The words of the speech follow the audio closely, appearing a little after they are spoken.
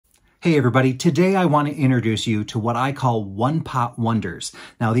Hey everybody, today I want to introduce you to what I call one-pot wonders.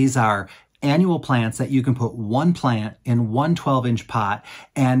 Now these are annual plants that you can put one plant in one 12-inch pot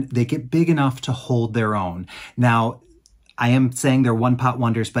and they get big enough to hold their own. Now I am saying they're one-pot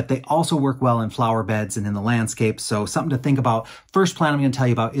wonders, but they also work well in flower beds and in the landscape, so something to think about. First plant I'm going to tell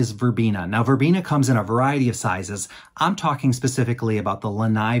you about is Verbena. Now Verbena comes in a variety of sizes. I'm talking specifically about the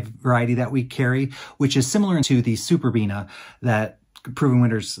Lanai variety that we carry, which is similar to the Superbena that Proven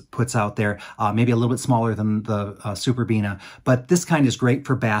Winners puts out there, maybe a little bit smaller than the Superbena, but this kind is great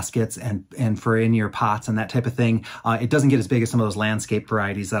for baskets and for in your pots and that type of thing. It doesn't get as big as some of those landscape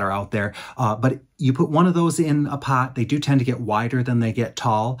varieties that are out there, but you put one of those in a pot, they do tend to get wider than they get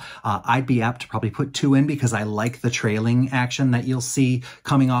tall. I'd be apt to probably put two in because I like the trailing action that you'll see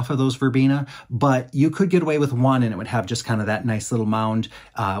coming off of those Verbena, but you could get away with one and it would have just kind of that nice little mound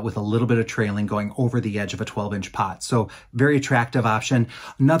with a little bit of trailing going over the edge of a 12-inch pot. So very attractive option.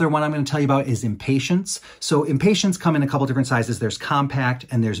 Another one I'm going to tell you about is Impatiens. So Impatiens come in a couple different sizes. There's compact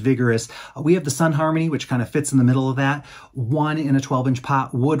and there's vigorous. We have the Sun Harmony, which kind of fits in the middle of that. One in a 12-inch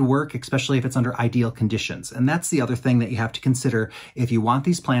pot would work, especially if it's under ideal conditions. And that's the other thing that you have to consider. If you want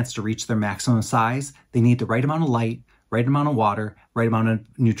these plants to reach their maximum size, they need the right amount of light, right amount of water, right amount of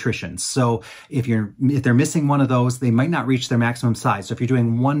nutrition. So if they're missing one of those, they might not reach their maximum size. So if you're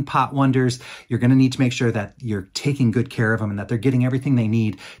doing one-pot wonders, you're going to need to make sure that you're taking good care of them and that they're getting everything they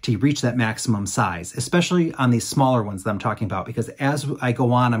need to reach that maximum size, especially on these smaller ones that I'm talking about, because as I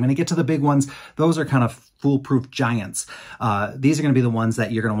go on, I'm going to get to the big ones. Those are kind of foolproof giants. These are going to be the ones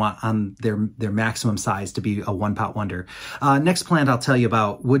that you're going to want on their maximum size to be a one-pot wonder. Next plant I'll tell you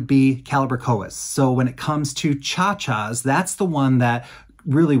about would be Calibrachoas. So when it comes to Cha-Chas, that's the one that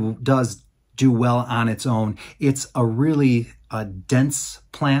really does do well on its own. It's a really dense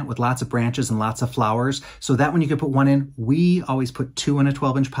plant with lots of branches and lots of flowers. So that one you could put one in. We always put two in a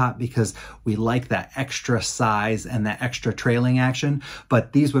 12-inch pot because we like that extra size and that extra trailing action,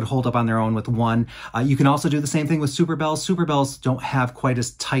 but these would hold up on their own with one. You can also do the same thing with Superbells. Superbells don't have quite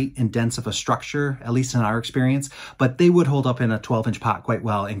as tight and dense of a structure, at least in our experience, but they would hold up in a 12-inch pot quite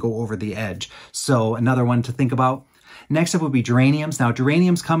well and go over the edge. So another one to think about. Next up would be geraniums. Now,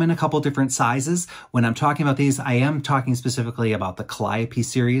 geraniums come in a couple different sizes. When I'm talking about these, I am talking specifically about the Calliope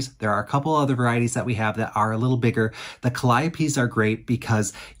series. There are a couple other varieties that we have that are a little bigger. The Calliopes are great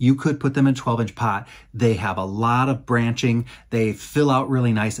because you could put them in a 12-inch pot. They have a lot of branching. They fill out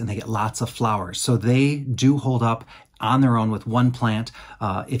really nice and they get lots of flowers. So they do hold up on their own with one plant.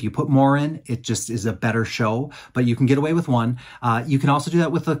 If you put more in, it just is a better show, but you can get away with one. You can also do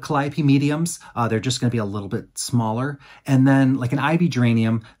that with the Calliope mediums. They're just going to be a little bit smaller. And then like an ivy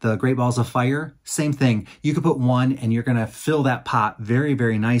geranium, the Great Balls of Fire, same thing. You could put one and you're going to fill that pot very,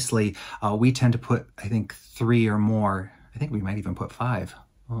 very nicely. We tend to put, I think, 3 or more. I think we might even put 5.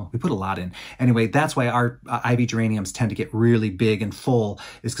 Oh, we put a lot in. Anyway, that's why our ivy geraniums tend to get really big and full,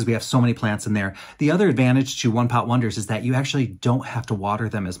 is because we have so many plants in there. The other advantage to one-pot wonders is that you actually don't have to water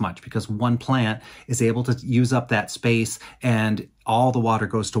them as much because one plant is able to use up that space and all the water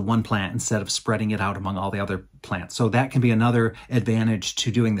goes to one plant instead of spreading it out among all the other plants. So that can be another advantage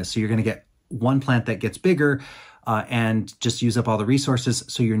to doing this. So you're going to get one plant that gets bigger, and just use up all the resources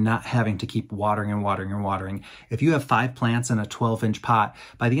so you're not having to keep watering and watering and watering. If you have 5 plants in a 12-inch pot,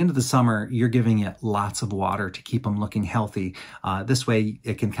 by the end of the summer, you're giving it lots of water to keep them looking healthy. This way,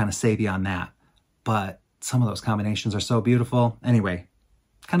 it can kind of save you on that. But some of those combinations are so beautiful. Anyway,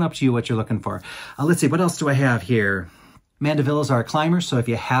 kind of up to you what you're looking for. Let's see, what else do I have here? Mandevillas are a climber, so if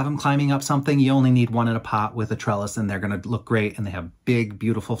you have them climbing up something, you only need one in a pot with a trellis and they're going to look great and they have big,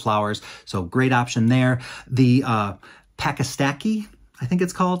 beautiful flowers. So great option there. The Pachystachys, I think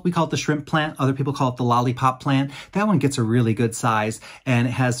it's called. We call it the shrimp plant. Other people call it the lollipop plant. That one gets a really good size and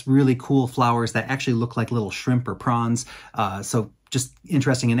it has really cool flowers that actually look like little shrimp or prawns. So just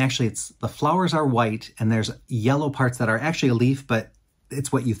interesting. And actually the flowers are white and there's yellow parts that are actually a leaf, but it's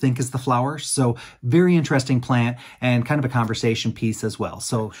what you think is the flower. So very interesting plant and kind of a conversation piece as well.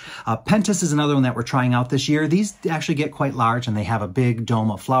 So Pentas is another one that we're trying out this year. These actually get quite large and they have a big dome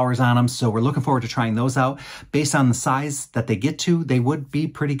of flowers on them. So we're looking forward to trying those out. Based on the size that they get to, they would be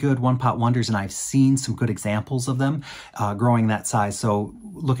pretty good one-pot wonders. And I've seen some good examples of them growing that size. So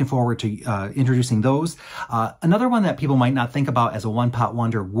looking forward to introducing those. Another one that people might not think about as a one-pot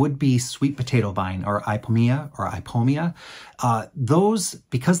wonder would be sweet potato vine or Ipomoea. Those,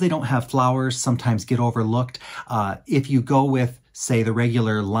 because they don't have flowers, sometimes get overlooked. If you go with say the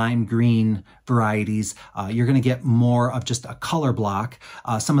regular lime green varieties, you're going to get more of just a color block.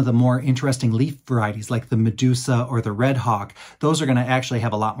 Some of the more interesting leaf varieties like the Medusa or the Red Hawk, those are going to actually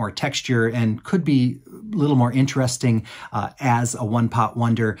have a lot more texture and could be a little more interesting as a one-pot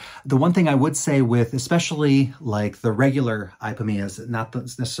wonder. The one thing I would say with especially like the regular Ipomoeas, not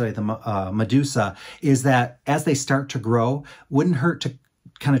necessarily the Medusa, is that as they start to grow, wouldn't hurt to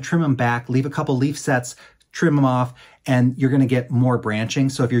kind of trim them back, leave a couple leaf sets, trim them off, and you're going to get more branching.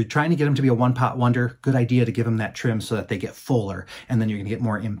 So if you're trying to get them to be a one-pot wonder, good idea to give them that trim so that they get fuller, and then you're going to get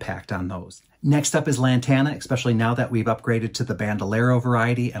more impact on those. Next up is Lantana, especially now that we've upgraded to the Bandolero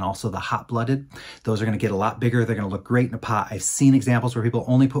variety and also the hot-blooded. Those are going to get a lot bigger. They're going to look great in a pot. I've seen examples where people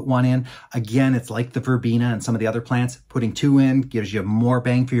only put one in. Again, it's like the Verbena and some of the other plants. Putting two in gives you more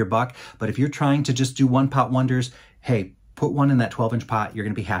bang for your buck. But if you're trying to just do one-pot wonders, hey, put one in that 12-inch pot, you're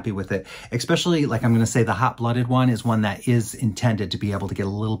going to be happy with it. Especially, like I'm going to say, the hot-blooded one is one that is intended to be able to get a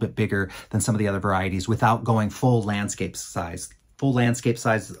little bit bigger than some of the other varieties without going full landscape size. Full landscape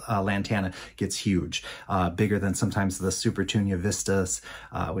size Lantana gets huge, bigger than sometimes the Supertunia Vistas,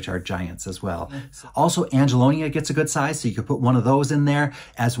 which are giants as well. Also, Angelonia gets a good size, so you could put one of those in there,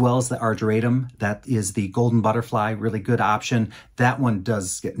 as well as the Argyranthemum. That is the golden butterfly, really good option. That one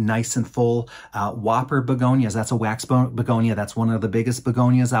does get nice and full. Whopper begonias, that's a wax begonia. That's one of the biggest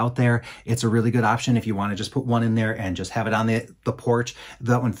begonias out there. It's a really good option if you want to just put one in there and just have it on the porch.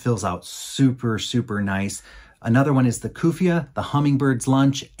 That one fills out super, super nice. Another one is the Cuphea, the Hummingbird's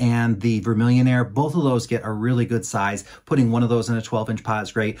Lunch, and the Vermillionaire. Both of those get a really good size. Putting one of those in a 12-inch pot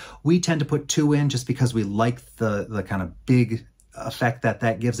is great. We tend to put two in just because we like the kind of big effect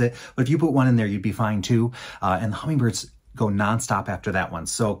that gives it. But if you put one in there, you'd be fine too. And the Hummingbirds go nonstop after that one.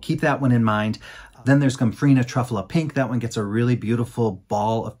 So keep that one in mind. Then there's Gomphrena Truffula Pink. That one gets a really beautiful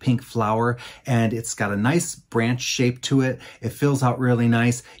ball of pink flower, and it's got a nice branch shape to it. It fills out really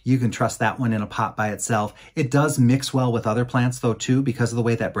nice. You can trust that one in a pot by itself. It does mix well with other plants though too, because of the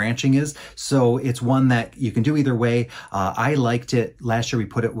way that branching is. So it's one that you can do either way. I liked it. Last year we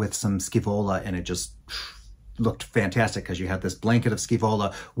put it with some Scaevola, and it just looked fantastic because you had this blanket of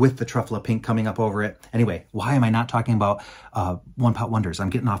Scaevola with the Truffula Pink coming up over it. Anyway, why am I not talking about one-pot wonders?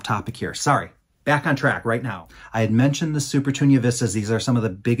 I'm getting off topic here. Sorry. Back on track right now. I had mentioned the Supertunia Vistas. These are some of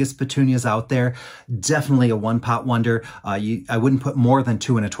the biggest petunias out there. Definitely a one-pot wonder. I wouldn't put more than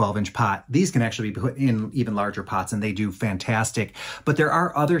two in a 12-inch pot. These can actually be put in even larger pots, and they do fantastic. But there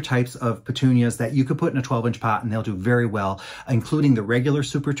are other types of petunias that you could put in a 12-inch pot, and they'll do very well, including the regular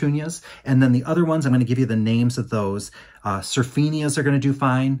Supertunias. And then the other ones, I'm going to give you the names of those. Surfinias are going to do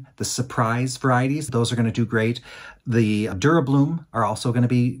fine. The surprise varieties, those are going to do great. The Durabloom are also going to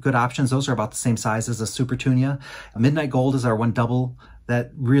be good options. Those are about the same size as a Supertunia. Midnight Gold is our one double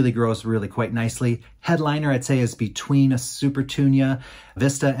that really grows really quite nicely. Headliner, I'd say, is between a Supertunia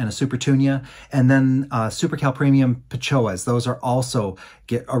Vista and a Supertunia. And then Super Cal Premium Pachoas. Those are also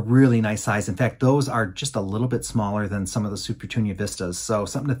get a really nice size. In fact, those are just a little bit smaller than some of the Supertunia Vistas. So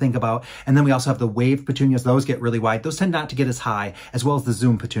something to think about. And then we also have the Wave Petunias. Those get really wide. Those tend not to get as high, as well as the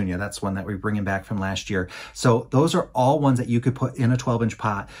Zoom Petunia. That's one that we're bringing back from last year. So those are all ones that you could put in a 12-inch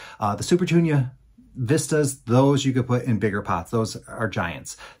pot. The Supertunia Vistas, those you could put in bigger pots. Those are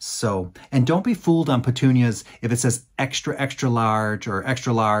giants. So, and don't be fooled on petunias if it says extra, extra large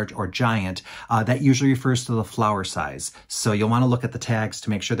or giant. That usually refers to the flower size. So you'll want to look at the tags to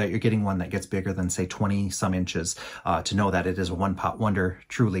make sure that you're getting one that gets bigger than, say, 20 some inches to know that it is a one-pot wonder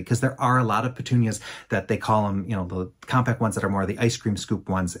truly. Because there are a lot of petunias that they call them, you know, the compact ones that are more the ice cream scoop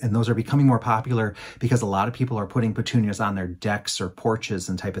ones. And those are becoming more popular because a lot of people are putting petunias on their decks or porches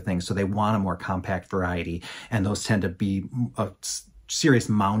and type of things. So they want a more compact variety, and those tend to be a serious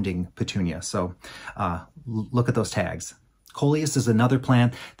mounding petunia. So look at those tags. Coleus is another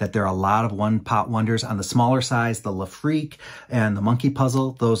plant that there are a lot of one-pot wonders. On the smaller size, the Lafrique and the Monkey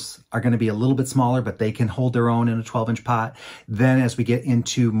Puzzle, those are going to be a little bit smaller, but they can hold their own in a 12-inch pot. Then as we get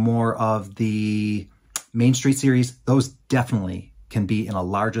into more of the Main Street series, those definitely can be in a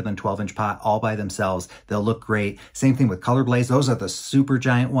larger than 12-inch pot all by themselves. They'll look great. Same thing with Color Blaze. Those are the super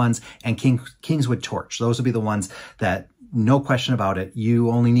giant ones. And Kingswood Torch. Those will be the ones that, no question about it, you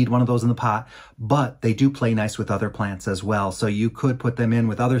only need one of those in the pot, but they do play nice with other plants as well. So you could put them in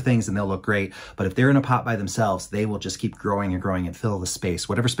with other things and they'll look great. But if they're in a pot by themselves, they will just keep growing and growing and fill the space.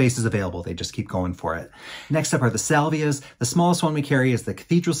 Whatever space is available, they just keep going for it. Next up are the Salvias. The smallest one we carry is the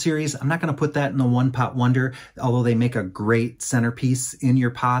Cathedral series. I'm not going to put that in the one-pot wonder, although they make a great centerpiece in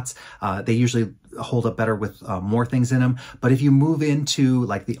your pots. They usually hold up better with more things in them. But if you move into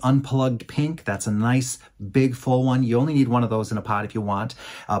like the unplugged pink, that's a nice big full one. You only need one of those in a pot if you want,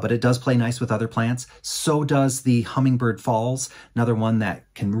 but it does play nice with other plants. So does the Hummingbird Falls, another one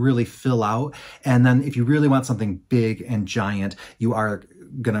that can really fill out. And then if you really want something big and giant, you are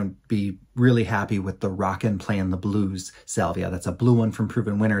gonna be really happy with the Rockin' Playin' the Blues salvia. That's a blue one from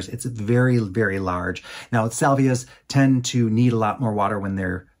Proven Winners. It's very, very large. Now, salvias tend to need a lot more water when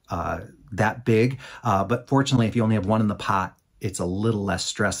they're that big, but fortunately, if you only have one in the pot, it's a little less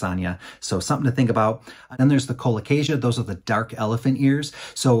stress on you. So something to think about. Then there's the Colocasia. Those are the dark elephant ears.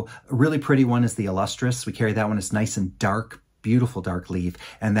 So a really pretty one is the Illustris. We carry that one. It's nice and dark, beautiful dark leaf,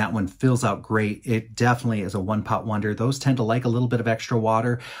 and that one fills out great. It definitely is a one-pot wonder. Those tend to like a little bit of extra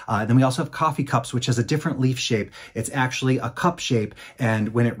water. Then we also have coffee cups, which has a different leaf shape. It's actually a cup shape,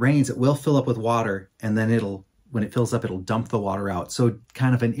 and when it rains, it will fill up with water, and then when it fills up, it'll dump the water out. So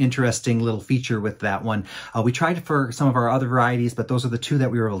kind of an interesting little feature with that one. We tried it for some of our other varieties, but those are the two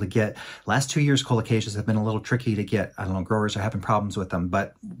that we were able to get. Last 2 years, Colocasias have been a little tricky to get. I don't know, growers are having problems with them,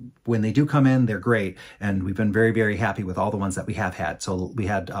 but when they do come in, they're great. And we've been very, very happy with all the ones that we have had. So we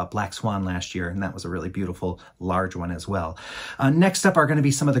had Black Swan last year, and that was a really beautiful, large one as well. Next up are gonna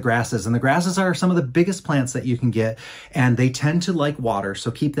be some of the grasses. And the grasses are some of the biggest plants that you can get, and they tend to like water.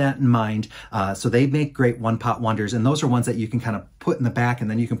 So keep that in mind. So they make great one-pot wonders, and those are ones that you can kind of put in the back,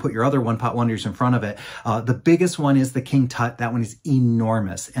 and then you can put your other one-pot wonders in front of it. The biggest one is the King Tut. That one is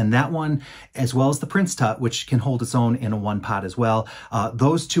enormous, and that one, as well as the Prince Tut, which can hold its own in a one pot as well.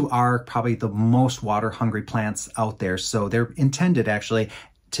 Those two are probably the most water-hungry plants out there, so they're intended actually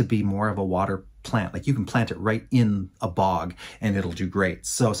to be more of a water plant. Like you can plant it right in a bog and it'll do great.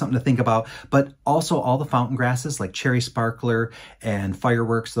 So something to think about. But also all the fountain grasses like Cherry Sparkler and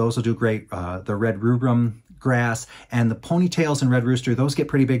Fireworks, those will do great. The Red Rubrum grass and the ponytails and Red Rooster, those get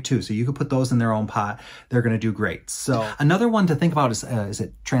pretty big too. So you could put those in their own pot. They're going to do great. So another one to think about is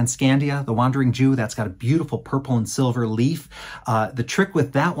it Transcandia, the Wandering Jew? That's got a beautiful purple and silver leaf. The trick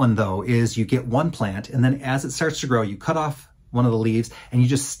with that one though is you get one plant, and then as it starts to grow, you cut off one of the leaves and you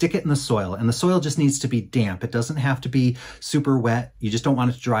just stick it in the soil, and the soil just needs to be damp. It doesn't have to be super wet. You just don't want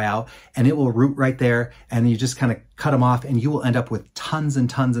it to dry out, and it will root right there, and you just kind of cut them off and you will end up with tons and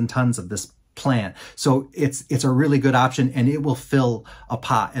tons and tons of this plant. So it's a really good option, and it will fill a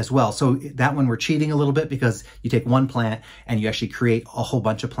pot as well. So that one we're cheating a little bit because you take one plant and you actually create a whole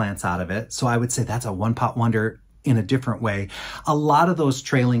bunch of plants out of it. So I would say that's a one-pot wonder in a different way. A lot of those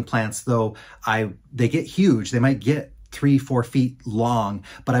trailing plants though, they get huge. They might get 3-4 feet long,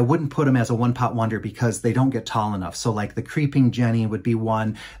 but I wouldn't put them as a one-pot wonder because they don't get tall enough. So like the Creeping Jenny would be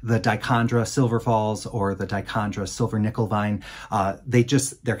one, the Dichondra Silver Falls or the Dichondra Silver Nickel Vine.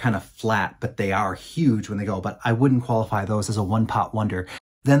 They're kind of flat, but they are huge when they go, but I wouldn't qualify those as a one-pot wonder.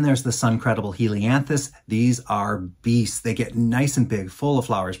 Then there's the Suncredible Helianthus. These are beasts. They get nice and big, full of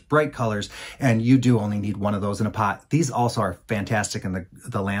flowers, bright colors, and you do only need one of those in a pot. These also are fantastic in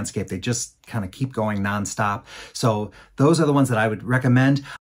the landscape. They just kind of keep going nonstop. So those are the ones that I would recommend.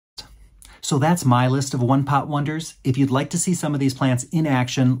 So that's my list of one-pot wonders. If you'd like to see some of these plants in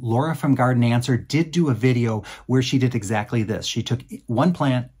action, Laura from Garden Answer did do a video where she did exactly this. She took one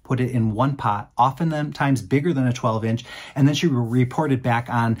plant, put it in one pot, oftentimes bigger than a 12-inch, and then she reported back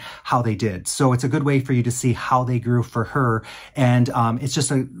on how they did. So it's a good way for you to see how they grew for her, and it's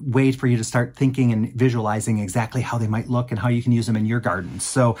just a way for you to start thinking and visualizing exactly how they might look and how you can use them in your garden.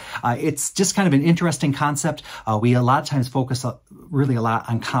 So it's just kind of an interesting concept. We a lot of times focus really a lot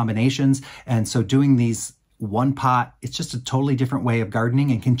on combinations, and so doing these one pot, it's just a totally different way of gardening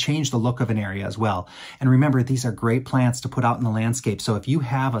and can change the look of an area as well. And remember, these are great plants to put out in the landscape. So if you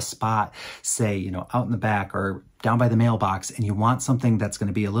have a spot, say, out in the back or down by the mailbox, and you want something that's going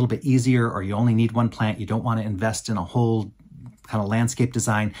to be a little bit easier, or you only need one plant, you don't want to invest in a whole kind of landscape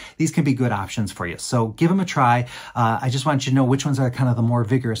design, these can be good options for you. So give them a try. I just want you to know which ones are kind of the more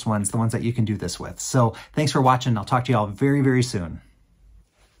vigorous ones, the ones that you can do this with. So thanks for watching. I'll talk to you all very, very soon.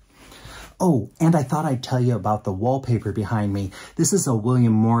 Oh, and I thought I'd tell you about the wallpaper behind me. This is a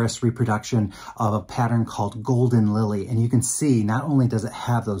William Morris reproduction of a pattern called Golden Lily. And you can see not only does it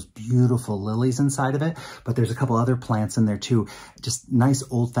have those beautiful lilies inside of it, but there's a couple other plants in there too. Just nice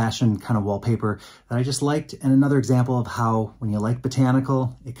old-fashioned kind of wallpaper that I just liked. And another example of how when you like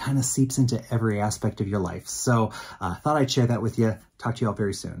botanical, it kind of seeps into every aspect of your life. So I thought I'd share that with you. Talk to you all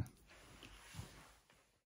very soon.